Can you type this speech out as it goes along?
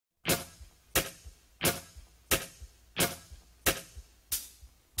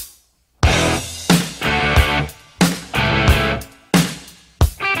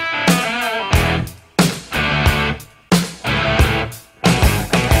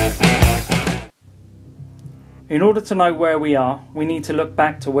In order to know where we are, we need to look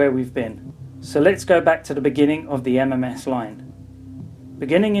back to where we've been. So let's go back to the beginning of the MMS line.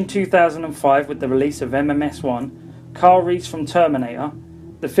 Beginning in 2005 with the release of MMS1, Carl Reese from Terminator,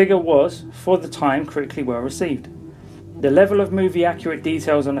 the figure was, for the time, critically well received. The level of movie accurate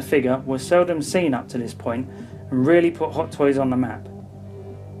details on the figure was seldom seen up to this point and really put Hot Toys on the map.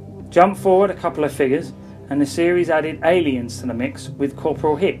 Jump forward a couple of figures and the series added aliens to the mix with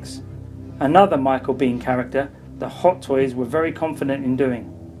Corporal Hicks, another Michael Biehn character that Hot Toys were very confident in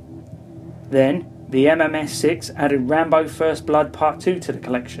doing. Then the MMS6 added Rambo First Blood Part 2 to the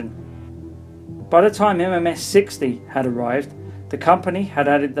collection. By the time MMS60 had arrived, the company had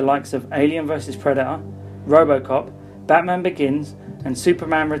added the likes of Alien vs Predator, Robocop, Batman Begins and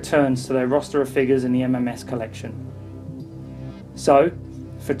Superman Returns to their roster of figures in the MMS collection. So,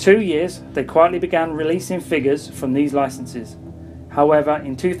 for 2 years they quietly began releasing figures from these licenses. However,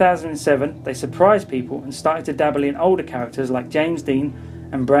 in 2007 they surprised people and started to dabble in older characters like James Dean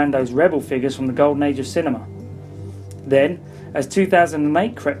and Brando's Rebel figures from the golden age of cinema. Then, as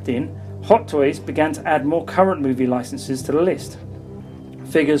 2008 crept in, Hot Toys began to add more current movie licenses to the list.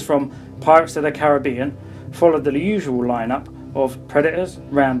 Figures from Pirates of the Caribbean followed the usual lineup of Predators,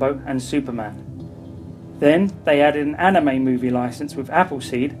 Rambo and Superman. Then they added an anime movie license with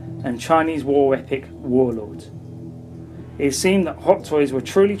Appleseed and Chinese war epic Warlords. It seemed that Hot Toys were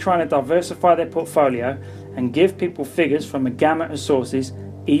truly trying to diversify their portfolio and give people figures from a gamut of sources,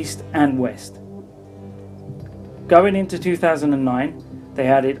 east and west. Going into 2009, they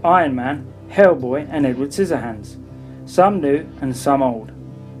added Iron Man, Hellboy and Edward Scissorhands, some new and some old.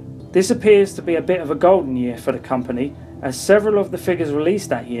 This appears to be a bit of a golden year for the company, as several of the figures released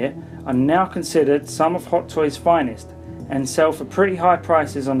that year are now considered some of Hot Toys' finest and sell for pretty high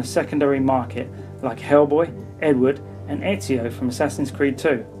prices on the secondary market, like Hellboy, Edward and Ezio from Assassin's Creed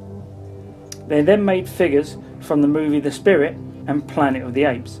 2. They then made figures from the movie The Spirit and Planet of the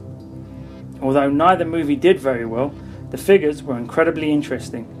Apes. Although neither movie did very well, the figures were incredibly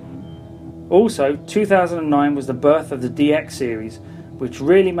interesting. Also, 2009 was the birth of the DX series, which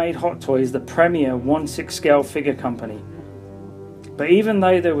really made Hot Toys the premier 1/6 scale figure company. But even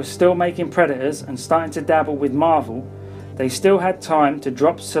though they were still making Predators and starting to dabble with Marvel, they still had time to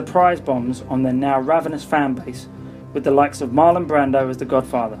drop surprise bombs on their now ravenous fan base, with the likes of Marlon Brando as the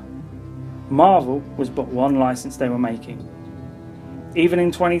Godfather. Marvel was but one license they were making. Even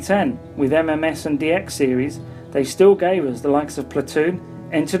in 2010, with MMS and DX series, they still gave us the likes of Platoon,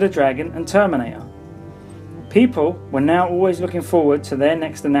 Enter the Dragon and Terminator. People were now always looking forward to their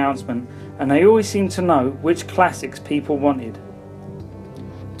next announcement, and they always seemed to know which classics people wanted.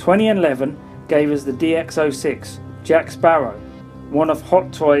 2011 gave us the DX06, Jack Sparrow, one of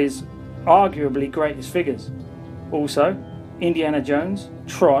Hot Toys' arguably greatest figures. Also, Indiana Jones,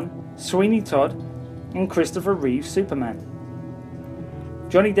 Tron, Sweeney Todd and Christopher Reeve's Superman.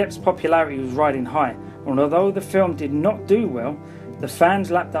 Johnny Depp's popularity was riding high, and although the film did not do well, the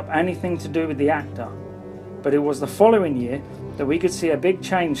fans lapped up anything to do with the actor. But it was the following year that we could see a big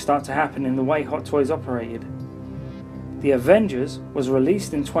change start to happen in the way Hot Toys operated. The Avengers was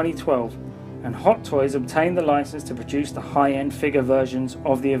released in 2012, and Hot Toys obtained the license to produce the high-end figure versions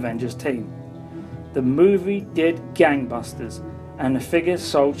of the Avengers team. The movie did gangbusters, and the figures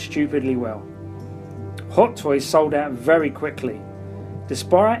sold stupidly well. Hot Toys sold out very quickly.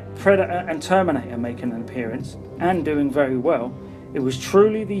 Despite Predator and Terminator making an appearance, and doing very well, it was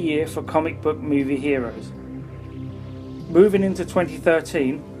truly the year for comic book movie heroes. Moving into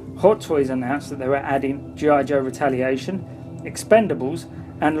 2013, Hot Toys announced that they were adding G.I. Joe Retaliation, Expendables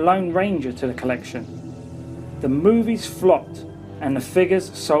and Lone Ranger to the collection. The movies flopped and the figures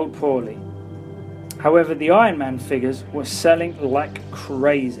sold poorly. However, the Iron Man figures were selling like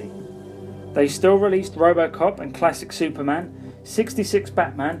crazy. They still released Robocop and Classic Superman, 66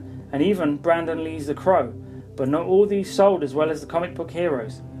 Batman and even Brandon Lee's The Crow, but not all these sold as well as the comic book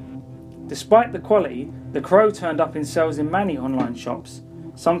heroes. Despite the quality, The Crow turned up in sales in many online shops,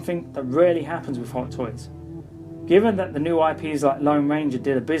 something that rarely happens with Hot Toys. Given that the new IPs like Lone Ranger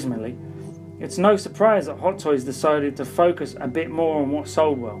did abysmally, it's no surprise that Hot Toys decided to focus a bit more on what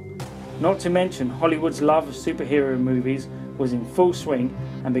sold well. Not to mention Hollywood's love of superhero movies was in full swing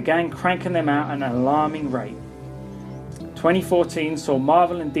and began cranking them out at an alarming rate. 2014 saw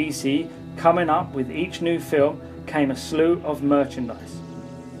Marvel and DC coming up. With each new film came a slew of merchandise.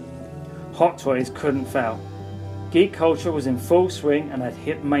 Hot Toys couldn't fail. Geek culture was in full swing and had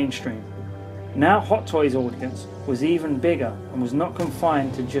hit mainstream. Now Hot Toys' audience was even bigger and was not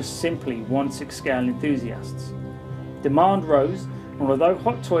confined to just simply 1/6 scale enthusiasts. Demand rose, and although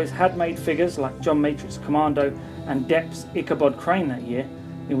Hot Toys had made figures like John Matrix Commando and Depp's Ichabod Crane that year,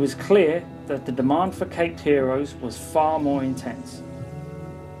 it was clear that the demand for caped heroes was far more intense.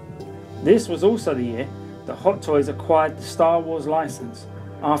 This was also the year that Hot Toys acquired the Star Wars license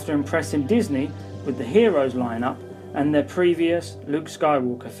after impressing Disney with the Heroes lineup and their previous Luke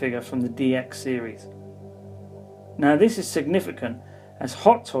Skywalker figure from the DX series. Now this is significant as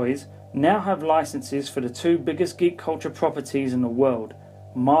Hot Toys now have licenses for the two biggest geek culture properties in the world,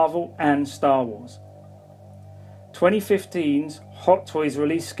 Marvel and Star Wars. 2015's Hot Toys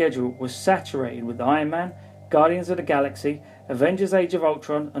release schedule was saturated with Iron Man, Guardians of the Galaxy, Avengers Age of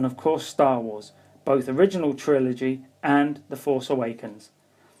Ultron and of course Star Wars, both original trilogy and The Force Awakens.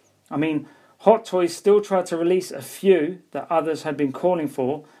 I mean, Hot Toys still tried to release a few that others had been calling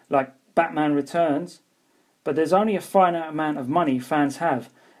for, like Batman Returns, but there's only a finite amount of money fans have,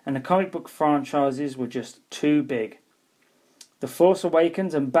 and the comic book franchises were just too big. The Force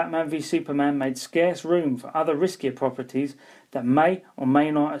Awakens and Batman v Superman made scarce room for other riskier properties that may or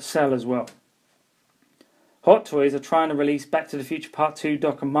may not sell as well. Hot Toys are trying to release Back to the Future Part 2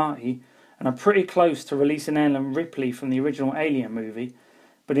 Doc and Marty, and are pretty close to releasing Ellen Ripley from the original Alien movie,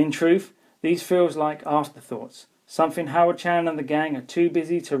 but in truth, these feels like afterthoughts, something Howard Chan and the gang are too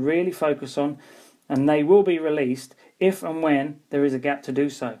busy to really focus on, and they will be released if and when there is a gap to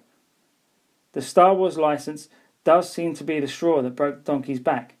do so. The Star Wars license does seem to be the straw that broke the donkey's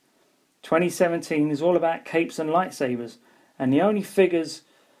back. 2017 is all about capes and lightsabers, and the only figures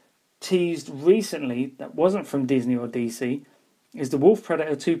teased recently that wasn't from Disney or DC is the Wolf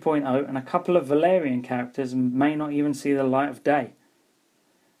Predator 2.0 and a couple of Valerian characters may not even see the light of day.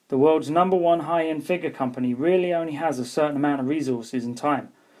 The world's #1 high-end figure company really only has a certain amount of resources and time,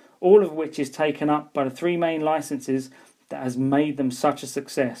 all of which is taken up by the three main licenses that has made them such a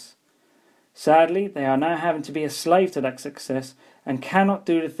success. Sadly, they are now having to be a slave to that success and cannot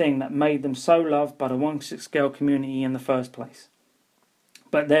do the thing that made them so loved by the 1/6 scale community in the first place.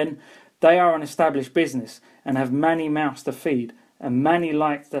 But then, they are an established business and have many mouths to feed and many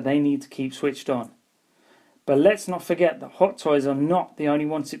lights that they need to keep switched on. But let's not forget that Hot Toys are not the only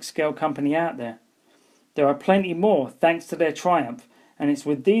 1/6 scale company out there. There are plenty more thanks to their triumph, and it's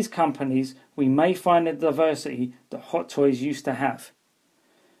with these companies we may find the diversity that Hot Toys used to have.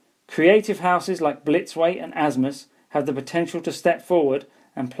 Creative houses like Blitzway and Asmus have the potential to step forward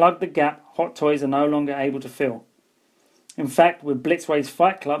and plug the gap Hot Toys are no longer able to fill. In fact, with Blitzway's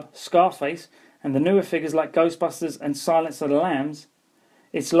Fight Club, Scarface, and the newer figures like Ghostbusters and Silence of the Lambs,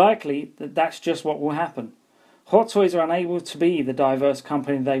 it's likely that that's just what will happen. Hot Toys are unable to be the diverse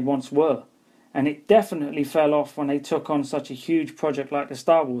company they once were, and it definitely fell off when they took on such a huge project like the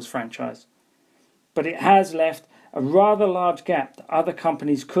Star Wars franchise. But it has left a rather large gap that other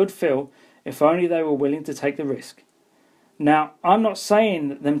companies could fill if only they were willing to take the risk. Now, I'm not saying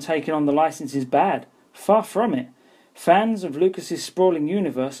that them taking on the license is bad, far from it. Fans of Lucas's sprawling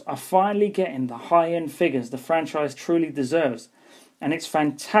universe are finally getting the high-end figures the franchise truly deserves, and it's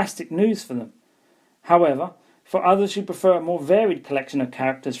fantastic news for them. However, for others who prefer a more varied collection of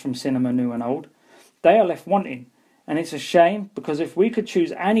characters from cinema new and old, they are left wanting, and it's a shame because if we could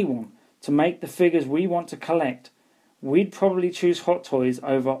choose anyone to make the figures we want to collect, we'd probably choose Hot Toys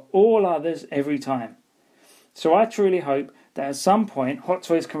over all others every time. So I truly hope that at some point Hot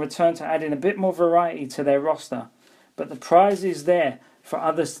Toys can return to adding a bit more variety to their roster, but the prize is there for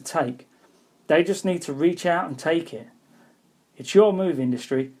others to take. They just need to reach out and take it. It's your move,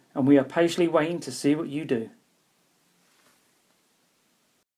 industry, and we are patiently waiting to see what you do.